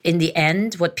In the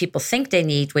end, what people think they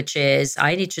need, which is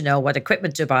I need to know what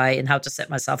equipment to buy and how to set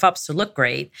myself up to look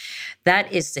great,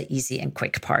 that is the easy and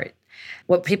quick part.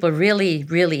 What people really,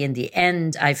 really in the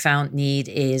end I found need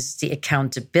is the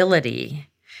accountability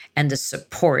and the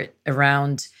support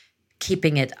around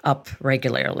keeping it up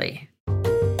regularly.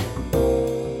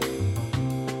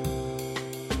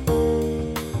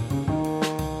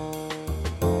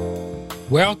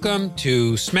 Welcome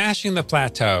to Smashing the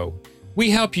Plateau. We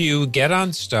help you get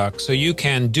unstuck so you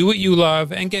can do what you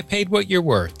love and get paid what you're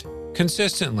worth,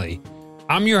 consistently.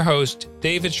 I'm your host,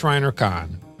 David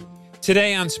Schreiner-Kahn.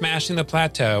 Today on Smashing the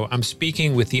Plateau, I'm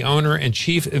speaking with the owner and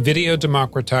chief video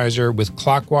democratizer with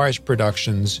Clockwise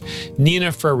Productions, Nina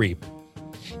Fareep.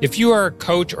 If you are a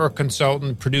coach or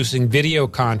consultant producing video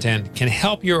content, can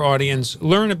help your audience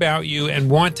learn about you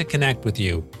and want to connect with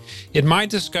you. In my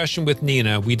discussion with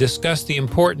Nina, we discussed the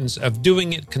importance of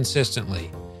doing it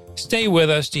consistently. Stay with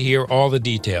us to hear all the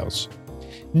details.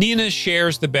 Nina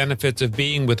shares the benefits of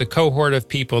being with a cohort of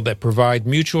people that provide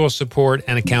mutual support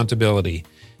and accountability.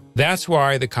 That's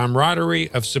why the camaraderie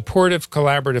of supportive,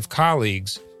 collaborative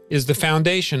colleagues is the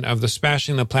foundation of the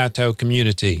Smashing the Plateau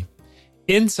community.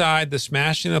 Inside the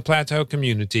Smashing the Plateau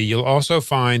community, you'll also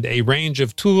find a range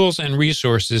of tools and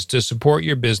resources to support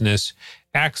your business,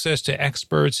 access to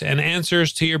experts, and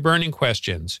answers to your burning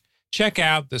questions. Check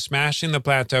out the Smashing the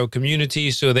Plateau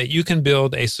community so that you can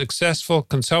build a successful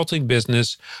consulting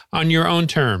business on your own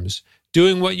terms,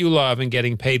 doing what you love and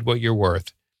getting paid what you're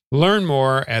worth. Learn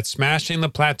more at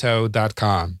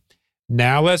smashingtheplateau.com.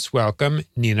 Now let's welcome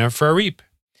Nina Fareep.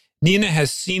 Nina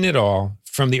has seen it all,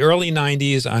 from the early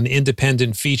 90s on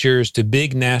independent features to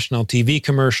big national TV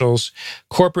commercials,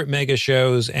 corporate mega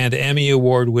shows, and Emmy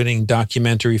Award-winning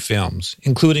documentary films,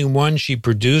 including one she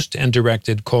produced and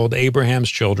directed called Abraham's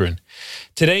Children.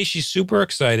 Today, she's super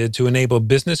excited to enable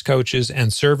business coaches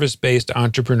and service-based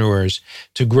entrepreneurs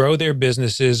to grow their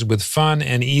businesses with fun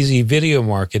and easy video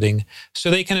marketing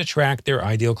so they can attract their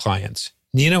ideal clients.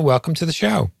 Nina, welcome to the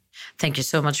show. Thank you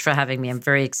so much for having me. I'm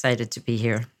very excited to be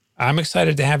here. I'm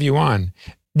excited to have you on.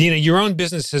 Nina, your own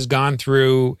business has gone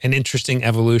through an interesting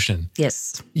evolution.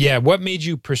 Yes. Yeah. What made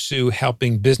you pursue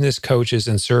helping business coaches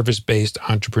and service-based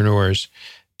entrepreneurs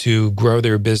to grow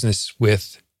their business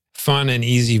with fun and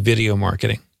easy video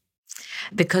marketing?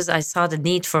 Because I saw the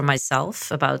need for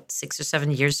myself about 6 or 7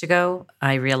 years ago.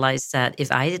 I realized that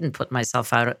if I didn't put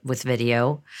myself out with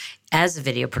video as a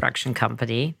video production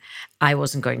company, I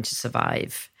wasn't going to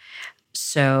survive.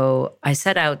 So I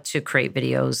set out to create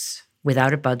videos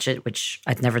without a budget, which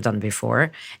I'd never done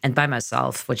before, and by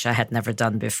myself, which I had never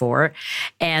done before,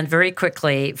 and very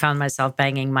quickly found myself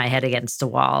banging my head against the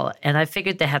wall. And I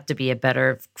figured there had to be a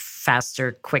better,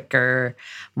 faster, quicker,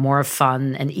 more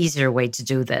fun, and easier way to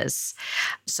do this.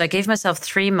 So I gave myself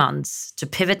 3 months to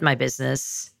pivot my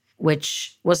business,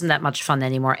 which wasn't that much fun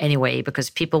anymore anyway, because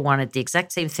people wanted the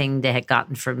exact same thing they had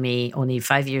gotten from me only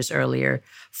 5 years earlier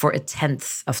for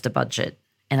 1/10 of the budget.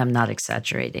 And I'm not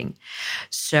exaggerating.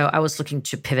 So I was looking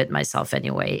to pivot myself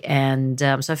anyway. And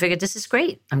so I figured this is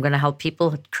great. I'm going to help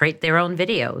people create their own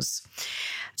videos.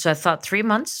 So I thought 3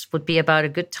 months would be about a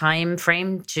good time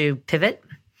frame to pivot.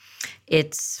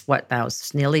 It's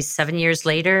it's nearly 7 years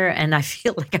later, and I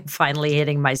feel like I'm finally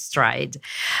hitting my stride.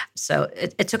 So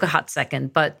it took a hot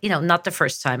second, but not the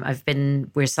first time.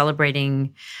 We're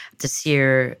celebrating this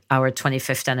year our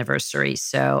 25th anniversary.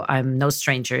 So I'm no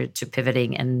stranger to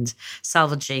pivoting and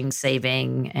salvaging,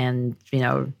 saving, and,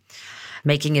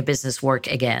 making a business work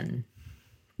again.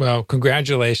 Well,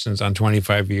 congratulations on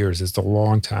 25 years. It's a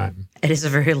long time. It is a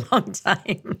very long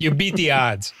time. You beat the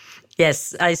odds.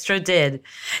 Yes, I sure did.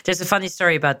 There's a funny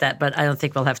story about that, but I don't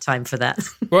think we'll have time for that.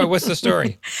 Well, what's the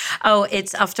story?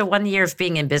 It's after 1 year of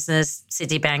being in business,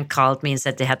 Citibank called me and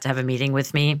said they had to have a meeting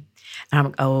with me. And I'm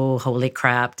like, oh, holy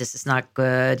crap, this is not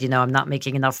good. I'm not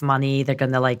making enough money. They're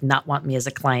going to not want me as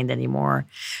a client anymore.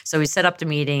 So we set up the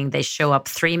meeting. They show up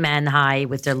 3 men high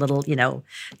with their little,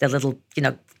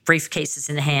 briefcases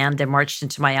in hand. They marched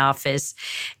into my office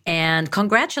and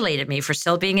congratulated me for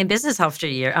still being in business after a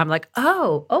year. I'm like,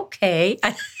 oh, okay.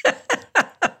 I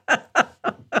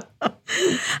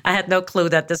had no clue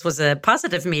that this was a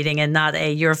positive meeting and not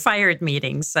a you're fired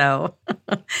meeting. So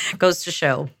goes to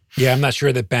show. Yeah, I'm not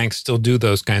sure that banks still do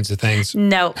those kinds of things.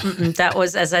 No, that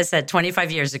was, as I said,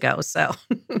 25 years ago. So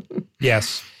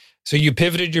yes. So you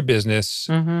pivoted your business.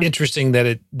 Mm-hmm. Interesting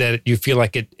that you feel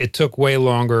like it took way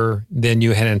longer than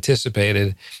you had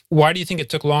anticipated. Why do you think it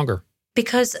took longer?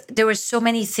 Because there were so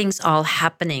many things all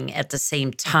happening at the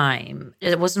same time.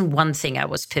 It wasn't one thing I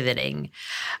was pivoting.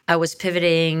 I was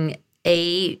pivoting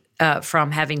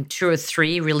from having 2 or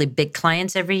 3 really big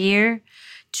clients every year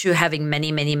to having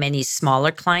many, many, many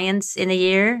smaller clients in a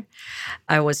year.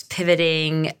 I was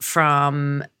pivoting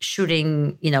from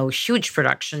shooting, huge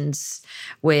productions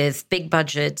with big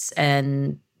budgets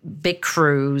and big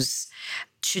crews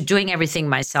to doing everything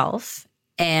myself.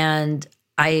 And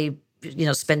I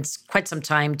spent quite some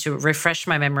time to refresh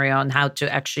my memory on how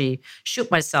to actually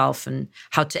shoot myself and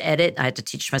how to edit. I had to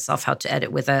teach myself how to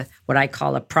edit with what I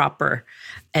call a proper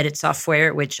edit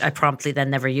software, which I promptly then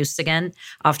never used again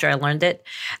after I learned it.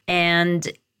 And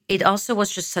it also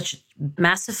was just such a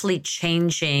massively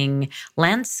changing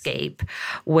landscape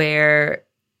where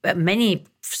many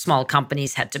small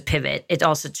companies had to pivot. It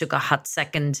also took a hot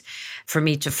second for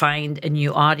me to find a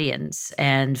new audience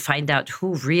and find out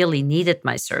who really needed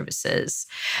my services.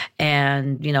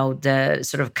 And, the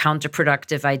sort of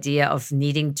counterproductive idea of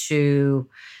needing to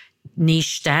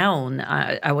niche down,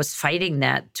 I was fighting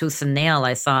that tooth and nail.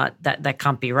 I thought that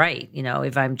can't be right.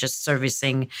 If I'm just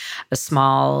servicing a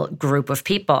small group of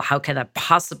people, how can I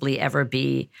possibly ever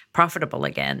be profitable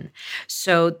again?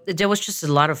 So there was just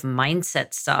a lot of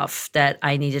mindset stuff that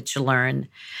I needed to learn.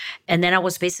 And then I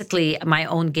was basically my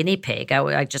own guinea pig.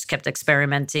 I just kept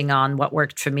experimenting on what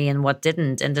worked for me and what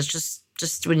didn't. And it's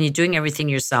just when you're doing everything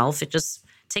yourself, it just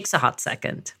takes a hot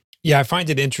second. Yeah, I find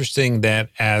it interesting that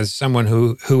as someone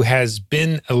who has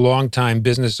been a longtime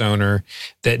business owner,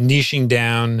 that niching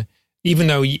down, even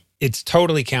though it's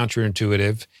totally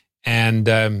counterintuitive,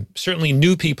 and certainly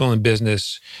new people in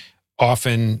business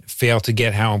often fail to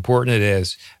get how important it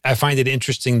is. I find it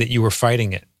interesting that you were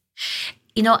fighting it.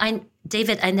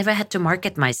 David, I never had to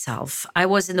market myself. I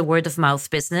was in the word of mouth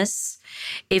business.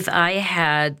 If I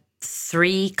had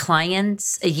 3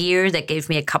 clients a year that gave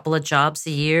me a couple of jobs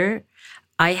a year,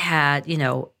 I had,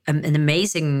 an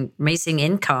amazing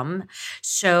income.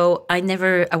 So I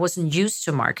wasn't used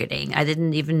to marketing.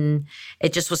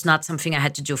 It just was not something I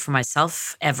had to do for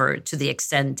myself ever to the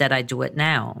extent that I do it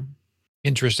now.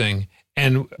 Interesting.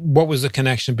 And what was the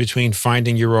connection between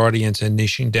finding your audience and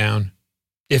niching down,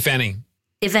 if any?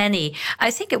 If any, I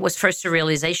think it was first a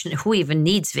realization, who even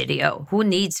needs video? Who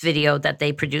needs video that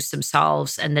they produce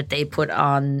themselves and that they put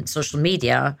on social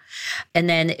media? And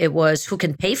then it was, who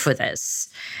can pay for this?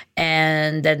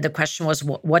 And then the question was,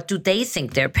 what do they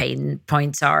think their pain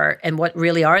points are? And what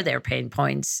really are their pain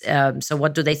points? So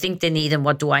what do they think they need and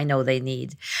what do I know they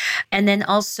need? And then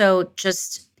also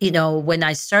just, when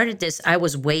I started this, I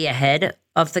was way ahead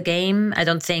of the game.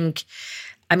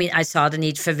 I saw the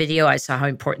need for video. I saw how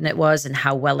important it was and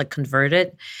how well it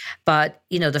converted. But,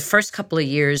 the first couple of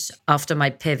years after my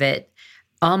pivot,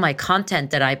 all my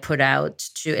content that I put out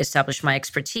to establish my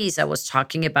expertise, I was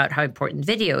talking about how important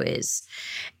video is.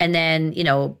 And then,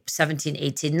 17,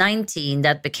 18, 19,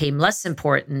 that became less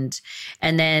important.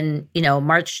 And then,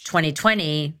 March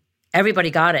 2020, everybody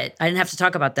got it. I didn't have to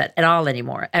talk about that at all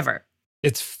anymore, ever.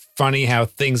 It's funny how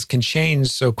things can change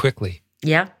so quickly.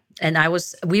 Yeah. And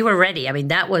we were ready.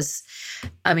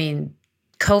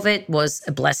 COVID was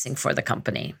a blessing for the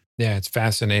company. Yeah, it's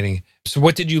fascinating. So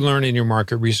what did you learn in your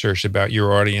market research about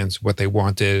your audience, what they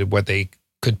wanted, what they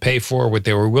could pay for, what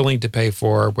they were willing to pay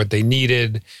for, what they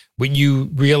needed, what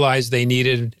you realized they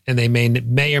needed, and they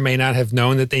may or may not have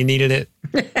known that they needed it?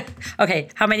 Okay,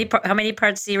 how many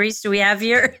part series do we have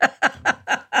here?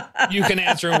 You can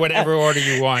answer in whatever order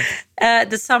you want.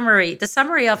 The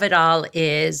summary of it all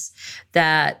is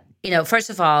that, first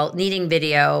of all, needing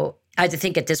video, I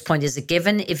think at this point is a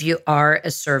given if you are a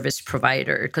service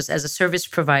provider, because as a service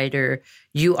provider,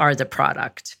 you are the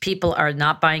product. People are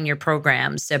not buying your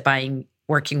programs, they're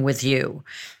working with you.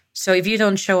 So if you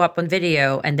don't show up on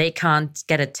video and they can't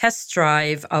get a test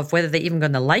drive of whether they're even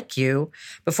going to like you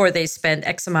before they spend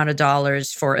X amount of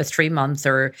dollars for a 3-month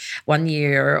or 1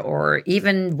 year or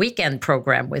even weekend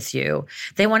program with you,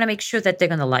 they want to make sure that they're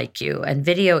going to like you. And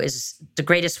video is the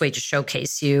greatest way to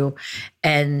showcase you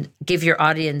and give your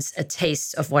audience a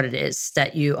taste of what it is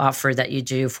that you offer, that you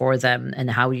do for them and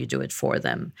how you do it for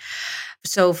them.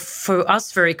 So for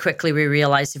us, very quickly, we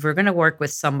realized if we're going to work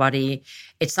with somebody,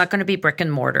 it's not going to be brick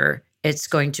and mortar. It's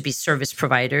going to be service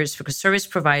providers, because service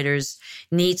providers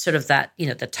need sort of that,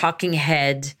 the talking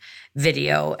head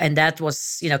video. And that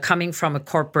was, coming from a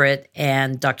corporate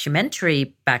and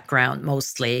documentary background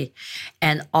mostly.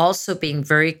 And also being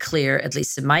very clear, at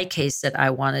least in my case, that I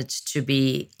wanted to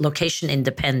be location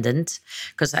independent,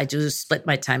 because I do split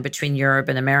my time between Europe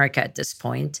and America at this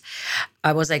point.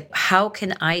 I was like, how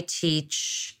can I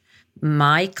teach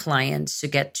my clients to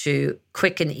get to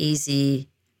quick and easy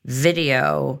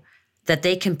video that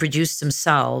they can produce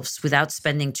themselves without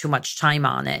spending too much time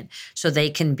on it, so they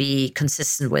can be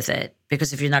consistent with it?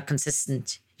 Because if you're not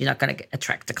consistent, you're not going to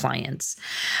attract the clients.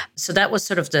 So that was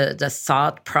sort of the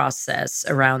thought process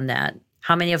around that.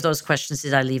 How many of those questions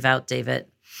did I leave out, David?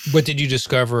 What did you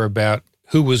discover about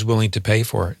who was willing to pay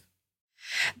for it?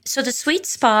 So the sweet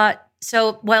spot.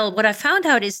 What I found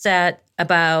out is that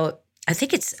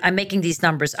I'm making these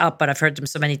numbers up, but I've heard them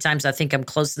so many times. I think I'm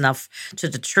close enough to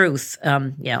the truth,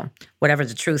 whatever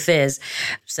the truth is,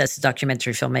 says the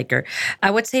documentary filmmaker.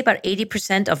 I would say about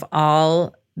 80% of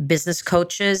all business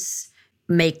coaches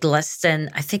make less than,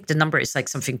 I think the number is like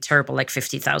something terrible, like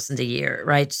 50,000 a year,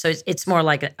 right? So it's more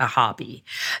like a hobby.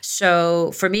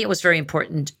 So for me, it was very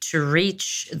important to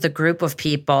reach the group of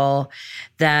people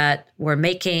that were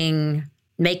making,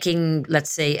 let's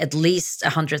say, at least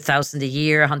 100,000 a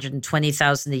year,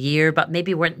 120,000 a year, but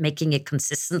maybe weren't making it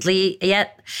consistently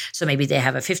yet. So maybe they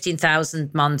have a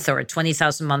 15,000 month or a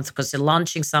 20,000 month because they're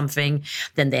launching something.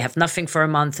 Then they have nothing for a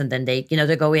month, and then they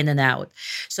go in and out.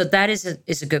 So that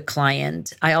is a good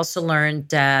client. I also learned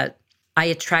that I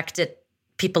attracted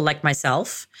people like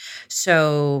myself.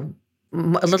 So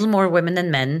a little more women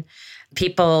than men,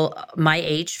 people my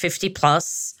age, 50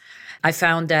 plus. I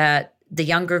found that the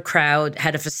younger crowd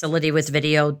had a facility with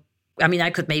video. I mean, I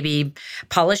could maybe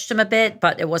polish them a bit,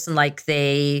 but it wasn't like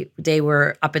they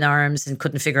were up in arms and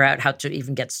couldn't figure out how to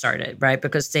even get started, right?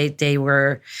 Because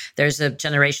there's a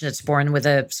generation that's born with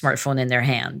a smartphone in their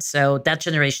hand. So that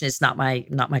generation is not my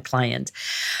client.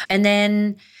 And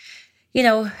then,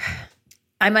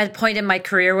 I'm at a point in my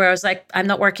career where I was like, I'm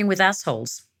not working with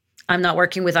assholes. I'm not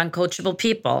working with uncoachable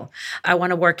people. I want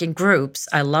to work in groups.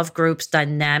 I love groups,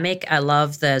 dynamic. I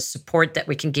love the support that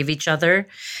we can give each other.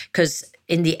 Because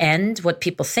in the end, what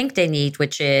people think they need,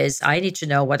 which is I need to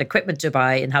know what equipment to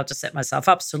buy and how to set myself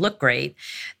up to look great,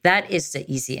 that is the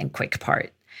easy and quick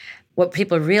part. What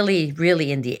people really,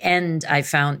 really in the end I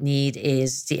found need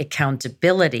is the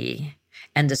accountability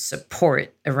and the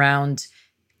support around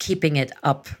keeping it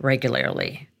up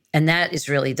regularly. And that is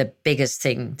really the biggest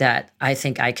thing that I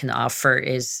think I can offer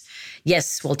is,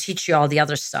 yes, we'll teach you all the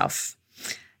other stuff.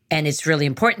 And it's really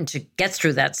important to get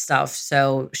through that stuff.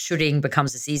 So shooting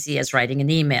becomes as easy as writing an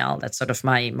email. That's sort of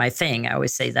my thing. I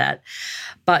always say that.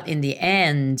 But in the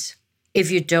end,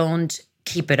 if you don't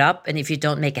keep it up and if you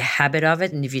don't make a habit of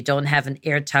it and if you don't have an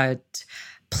airtight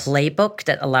playbook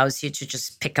that allows you to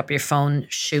just pick up your phone,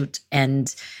 shoot,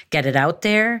 and get it out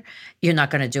there, you're not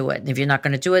going to do it. And if you're not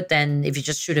going to do it, then if you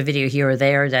just shoot a video here or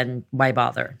there, then why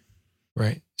bother?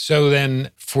 Right. So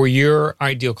then for your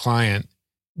ideal client,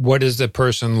 what is the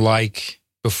person like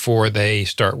before they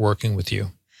start working with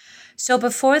you? So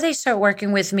before they start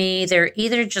working with me, they're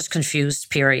either just confused,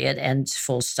 period, and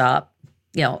full stop,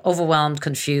 overwhelmed,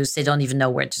 confused. They don't even know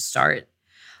where to start.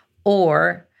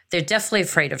 Or they're definitely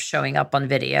afraid of showing up on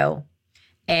video.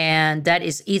 And that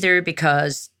is either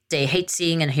because they hate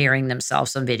seeing and hearing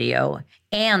themselves on video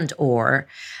or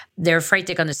they're afraid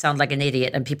they're going to sound like an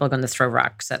idiot and people are going to throw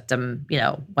rocks at them,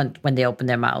 when they open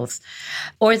their mouth.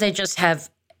 Or they just have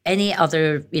any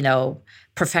other,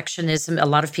 perfectionism. A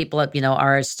lot of people,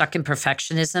 are stuck in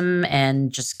perfectionism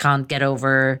and just can't get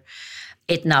over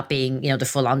it not being, the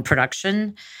full-on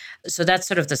production. So that's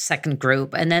sort of the second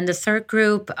group. And then the third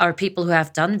group are people who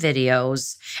have done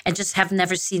videos and just have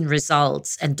never seen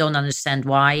results and don't understand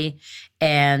why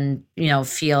and,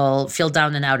 feel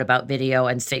down and out about video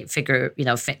and think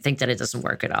that it doesn't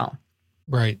work at all.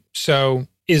 Right. So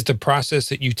is the process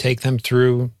that you take them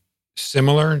through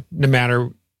similar, no matter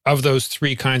of those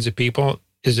three kinds of people?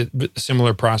 Is it a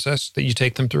similar process that you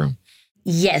take them through?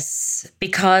 Yes,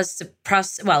 because the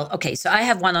process, so I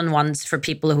have one-on-ones for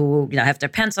people who, have their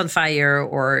pants on fire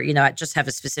or, just have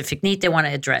a specific need they want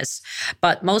to address.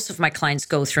 But most of my clients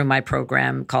go through my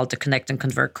program called the Connect and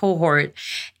Convert cohort,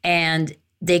 and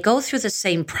they go through the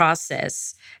same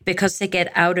process because they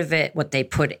get out of it what they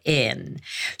put in.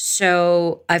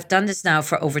 So I've done this now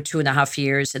for over 2.5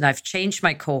 years, and I've changed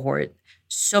my cohort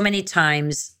so many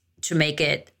times to make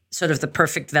it sort of the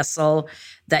perfect vessel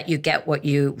that you get what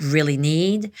you really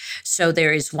need. So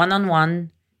there is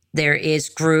one-on-one, there is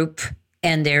group,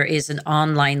 and there is an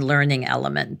online learning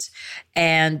element.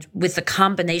 And with the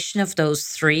combination of those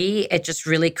three, it just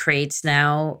really creates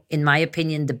now, in my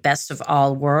opinion, the best of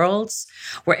all worlds,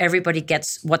 where everybody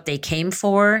gets what they came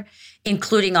for,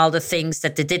 including all the things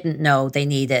that they didn't know they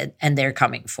needed and they're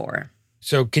coming for.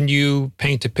 So can you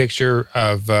paint a picture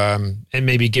of, and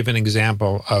maybe give an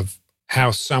example of how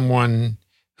someone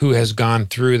who has gone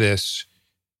through this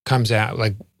comes out,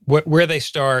 like where they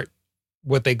start,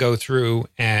 what they go through,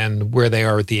 and where they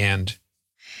are at the end?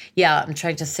 Yeah, I'm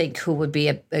trying to think who would be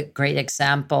a great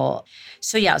example.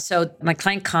 So my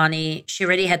client Connie, she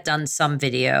already had done some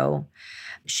video.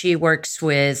 She works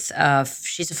with,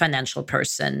 she's a financial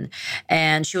person,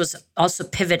 and she was also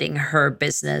pivoting her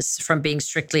business from being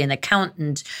strictly an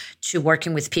accountant to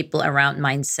working with people around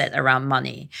mindset, around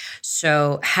money.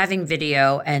 So having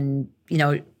video and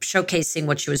showcasing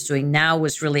what she was doing now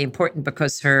was really important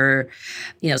because her,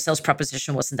 sales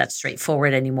proposition wasn't that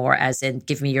straightforward anymore, as in,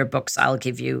 give me your books, I'll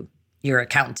give you your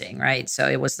accounting, right? So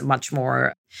it was much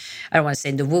more, I don't want to say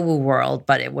in the woo-woo world,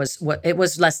 but it was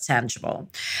less tangible.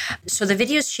 So the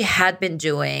videos she had been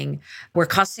doing were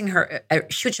costing her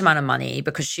a huge amount of money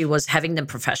because she was having them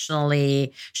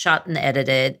professionally shot and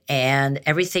edited, and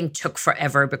everything took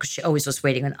forever because she always was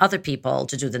waiting on other people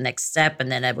to do the next step,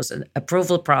 and then it was an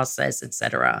approval process,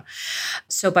 etc.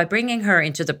 So by bringing her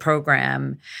into the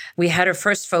program, we had her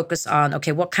first focus on,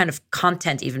 okay, what kind of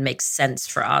content even makes sense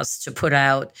for us to put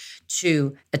out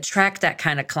to attract that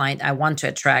kind of client I want to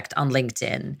attract on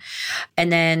LinkedIn.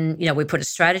 And then, we put a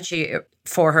strategy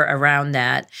for her around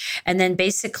that. And then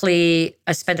basically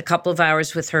I spent a couple of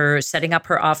hours with her setting up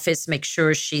her office, make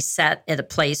sure she sat at a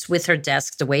place with her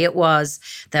desk the way it was,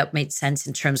 that made sense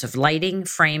in terms of lighting,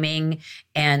 framing,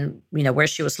 and, where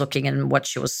she was looking and what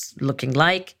she was looking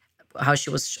like, how she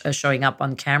was showing up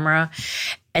on camera.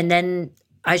 And then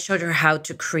I showed her how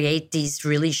to create these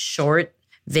really short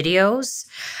videos.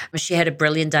 She had a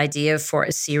brilliant idea for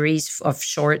a series of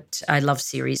short. I love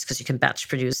series because you can batch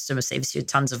produce them. It saves you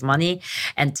tons of money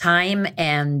and time.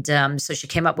 And so she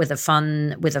came up with a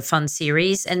fun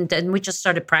series, and then we just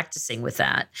started practicing with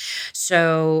that.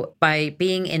 So by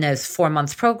being in a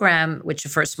 4-month program, which the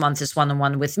first month is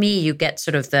one-on-one with me, you get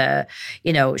sort of the,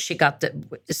 she got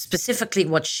specifically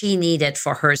what she needed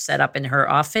for her setup in her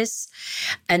office,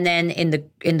 and then in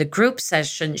the group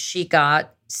session, she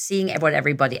got seeing what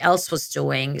everybody else was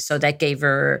doing. So that gave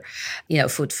her,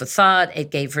 food for thought.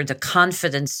 It gave her the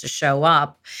confidence to show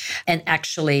up and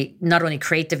actually not only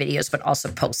create the videos, but also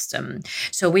post them.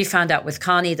 So we found out with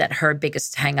Connie that her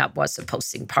biggest hang up was the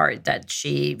posting part, that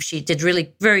she did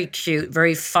really very cute,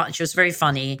 very fun. She was very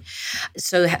funny.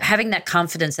 So having that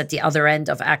confidence at the other end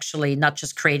of actually not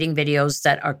just creating videos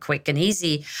that are quick and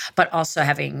easy, but also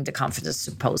having the confidence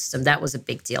to post them, that was a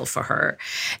big deal for her.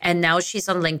 And now she's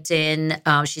on LinkedIn.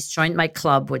 She's joined my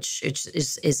club, which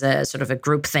is a sort of a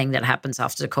group thing that happens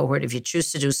after the cohort if you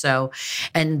choose to do so.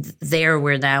 And there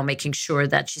we're now making sure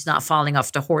that she's not falling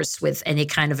off the horse with any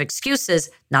kind of excuses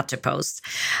not to post.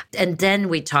 And then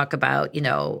we talk about,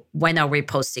 when are we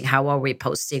posting? How are we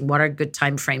posting? What are good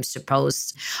time frames to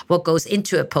post? What goes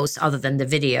into a post other than the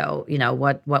video?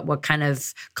 What kind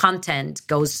of content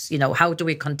goes, how do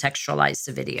we contextualize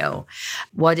the video?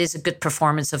 What is a good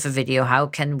performance of a video? How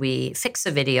can we fix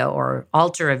a video or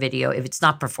alter a video if it's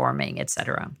not performing,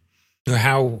 etc.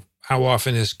 How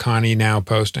often is Connie now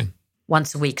posting?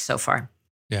 Once a week so far.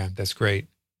 Yeah, that's great.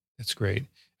 That's great.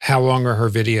 How long are her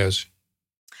videos?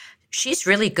 She's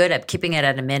really good at keeping it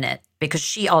at a minute because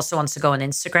she also wants to go on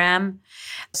Instagram.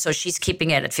 So she's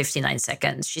keeping it at 59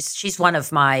 seconds. She's one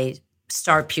of my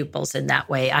star pupils in that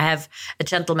way. I have a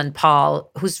gentleman, Paul,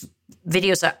 whose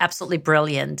videos are absolutely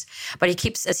brilliant, but he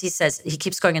keeps, as he says, he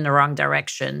keeps going in the wrong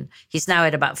direction. He's now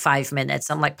at about 5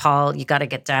 minutes. I'm like, Paul, you got to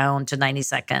get down to 90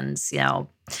 seconds,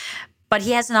 but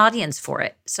he has an audience for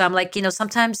it. So I'm like,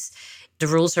 sometimes the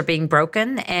rules are being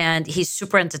broken, and he's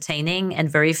super entertaining and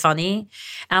very funny.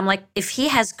 And I'm like, if he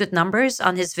has good numbers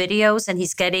on his videos and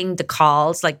he's getting the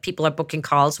calls, like people are booking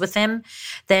calls with him,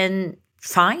 then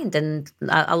fine, then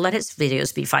I'll let his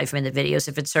videos be 5-minute videos.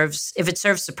 If it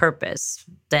serves the purpose,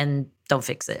 then don't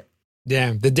fix it.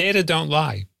 Yeah, the data don't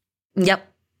lie. Yep,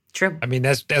 true. I mean,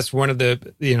 that's one of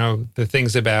the the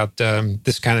things about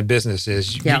this kind of business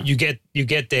is you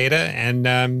get data,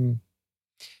 and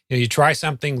you try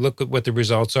something, look at what the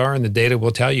results are, and the data will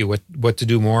tell you what to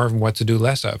do more and what to do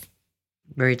less of.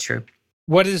 Very true.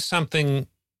 What is something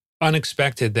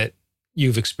unexpected that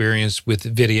you've experienced with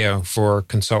video for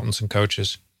consultants and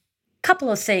coaches?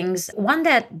 Couple of things. One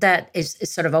that is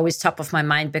sort of always top of my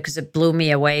mind because it blew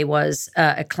me away was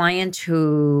a client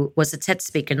who was a TED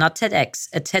speaker, not TEDx,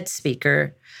 a TED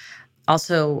speaker,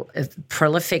 also a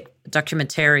prolific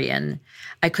documentarian.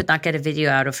 I could not get a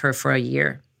video out of her for a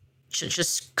year. She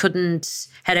just couldn't,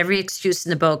 had every excuse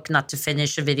in the book not to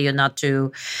finish a video,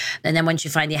 and then when she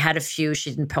finally had a few,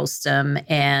 she didn't post them.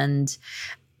 And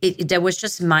there was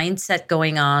just mindset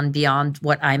going on beyond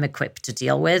what I'm equipped to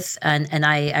deal with. And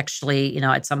I actually,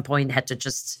 at some point had to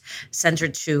just send her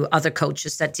to other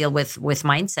coaches that deal with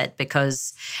mindset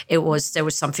because there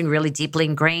was something really deeply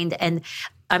ingrained. And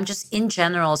I'm just in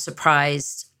general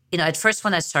surprised at first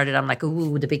when I started, I'm like,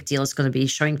 ooh, the big deal is going to be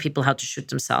showing people how to shoot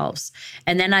themselves.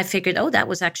 And then I figured, oh, that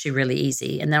was actually really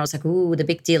easy. And then I was like, ooh, the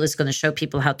big deal is going to show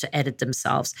people how to edit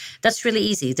themselves. That's really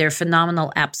easy. There are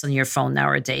phenomenal apps on your phone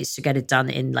nowadays to get it done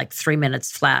in like 3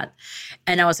 minutes flat.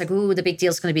 And I was like, ooh, the big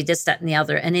deal is going to be this, that, and the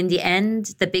other. And in the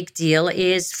end, the big deal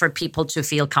is for people to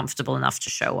feel comfortable enough to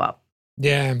show up.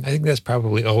 Yeah, I think that's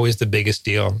probably always the biggest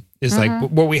deal, is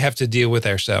like what we have to deal with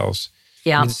ourselves.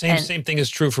 Yeah. I mean, the same thing is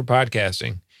true for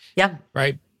podcasting. Yeah.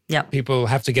 Right? Yeah. People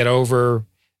have to get over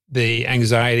the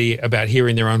anxiety about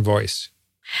hearing their own voice.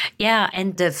 Yeah.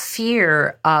 And the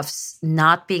fear of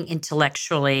not being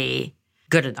intellectually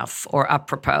good enough or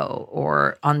apropos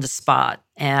or on the spot.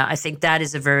 I think that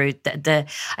is I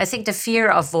think the fear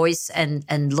of voice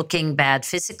and looking bad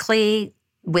physically,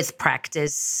 with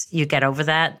practice, you get over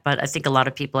that. But I think a lot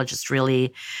of people are just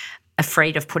really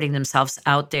afraid of putting themselves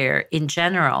out there in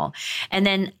general. And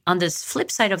then on this flip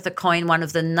side of the coin, one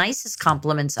of the nicest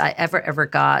compliments I ever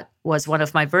got was one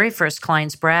of my very first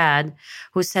clients, Brad,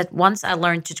 who said, once I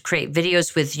learned to create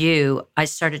videos with you, I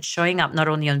started showing up not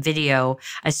only on video,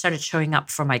 I started showing up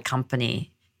for my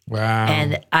company. Wow.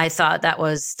 And I thought that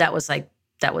was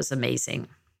amazing.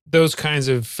 Those kinds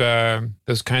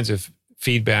of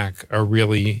feedback are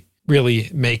really, really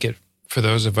make it for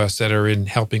those of us that are in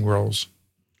helping roles.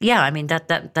 Yeah, I mean,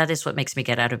 that is what makes me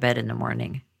get out of bed in the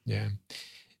morning. Yeah.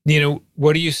 Nina,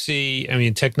 what do you see? I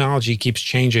mean, technology keeps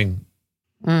changing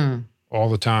all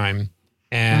the time.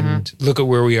 And look at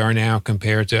where we are now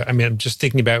compared to, I mean, I'm just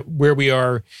thinking about where we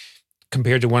are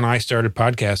compared to when I started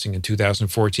podcasting in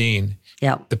 2014.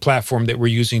 Yeah. The platform that we're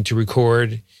using to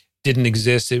record didn't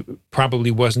exist. It probably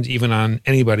wasn't even on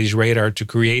anybody's radar to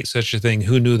create such a thing.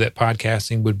 Who knew that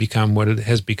podcasting would become what it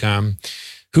has become?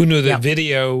 Who knew that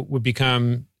video would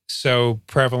become so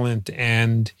prevalent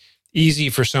and easy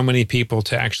for so many people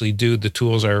to actually do? The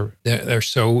tools they're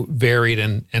so varied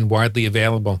and widely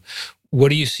available. What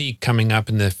do you see coming up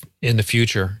in the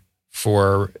future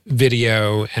for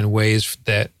video and ways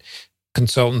that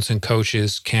consultants and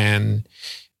coaches can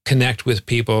connect with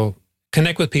people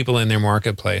in their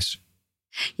marketplace?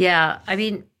 Yeah, I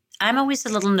mean, I'm always a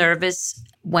little nervous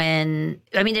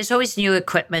there's always new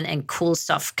equipment and cool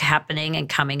stuff happening and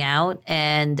coming out.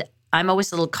 And I'm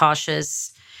always a little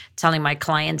cautious telling my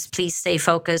clients, please stay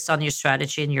focused on your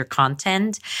strategy and your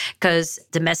content, because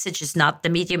the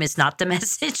medium is not the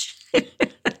message.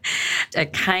 I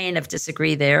kind of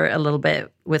disagree there a little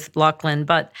bit with Lachlan,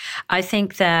 but I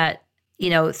think that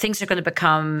things are going to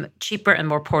become cheaper and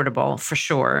more portable for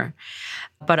sure.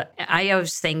 But I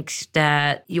always think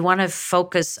that you want to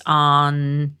focus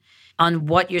on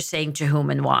what you're saying to whom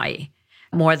and why,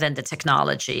 more than the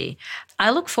technology.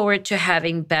 I look forward to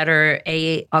having better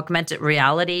augmented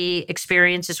reality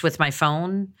experiences with my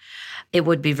phone. It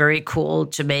would be very cool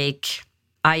to make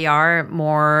IR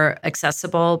more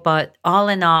accessible. But all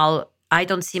in all, I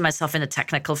don't see myself in a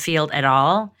technical field at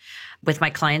all. With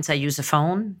my clients, I use a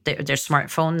phone, their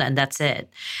smartphone, and that's it.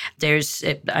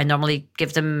 I normally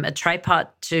give them a tripod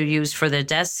to use for their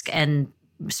desk, and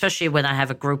especially when I have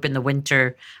a group in the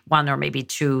winter, 1 or maybe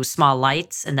 2 small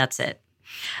lights, and that's it.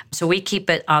 So we keep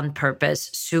it on purpose,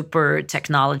 super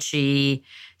technology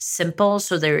simple,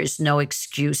 so there is no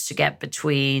excuse to get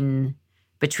between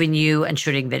you and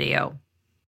shooting video.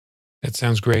 That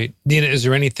sounds great. Nina, is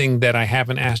there anything that I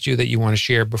haven't asked you that you want to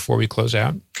share before we close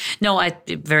out? No,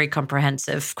 very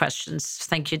comprehensive questions.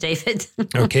 Thank you, David.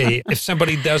 Okay. If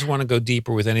somebody does want to go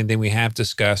deeper with anything we have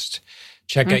discussed,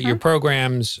 check out your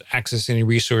programs, access any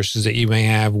resources that you may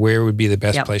have, where would be the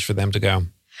best place for them to go?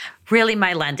 Really,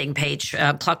 my landing page,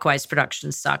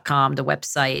 clockwiseproductions.com, the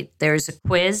website. There's a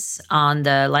quiz on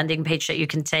the landing page that you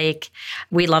can take.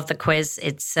 We love the quiz.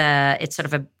 It's sort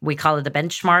of we call it a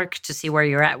benchmark to see where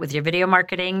you're at with your video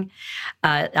marketing.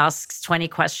 It asks 20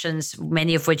 questions,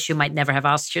 many of which you might never have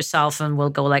asked yourself, and we'll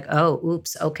go like, oh,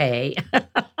 oops, okay.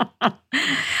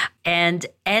 And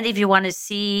if you want to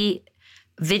see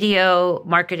video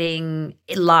marketing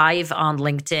live on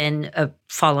LinkedIn,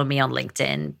 follow me on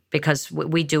LinkedIn, because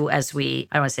we do I don't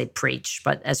want to say preach,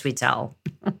 but as we tell.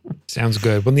 Sounds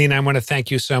good. Well, Nina, I want to thank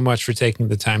you so much for taking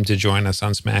the time to join us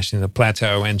on Smashing the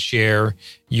Plateau and share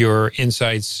your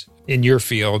insights in your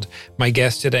field. My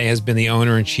guest today has been the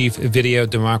owner and chief video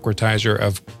democratizer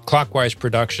of Clockwise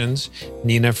Productions,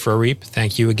 Nina Frohriep.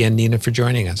 Thank you again, Nina, for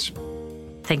joining us.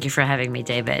 Thank you for having me,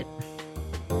 David.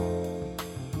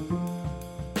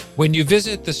 When you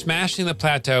visit the Smashing the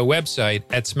Plateau website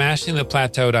at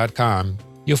smashingtheplateau.com,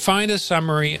 you'll find a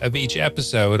summary of each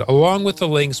episode along with the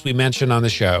links we mention on the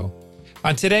show.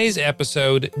 On today's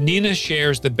episode, Nina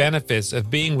shares the benefits of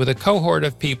being with a cohort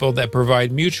of people that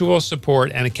provide mutual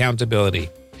support and accountability.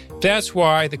 That's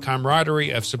why the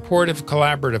camaraderie of supportive,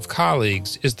 collaborative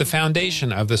colleagues is the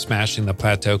foundation of the Smashing the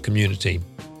Plateau community.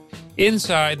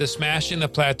 Inside the Smashing the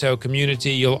Plateau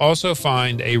community, you'll also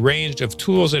find a range of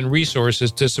tools and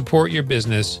resources to support your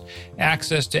business,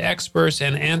 access to experts,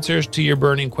 and answers to your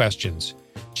burning questions.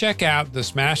 Check out the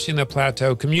Smashing the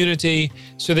Plateau community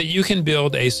so that you can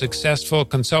build a successful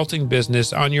consulting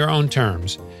business on your own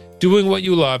terms, doing what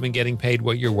you love and getting paid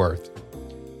what you're worth.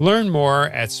 Learn more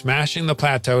at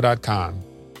smashingtheplateau.com.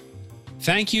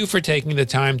 Thank you for taking the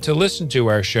time to listen to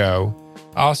our show.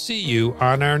 I'll see you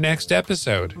on our next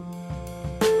episode.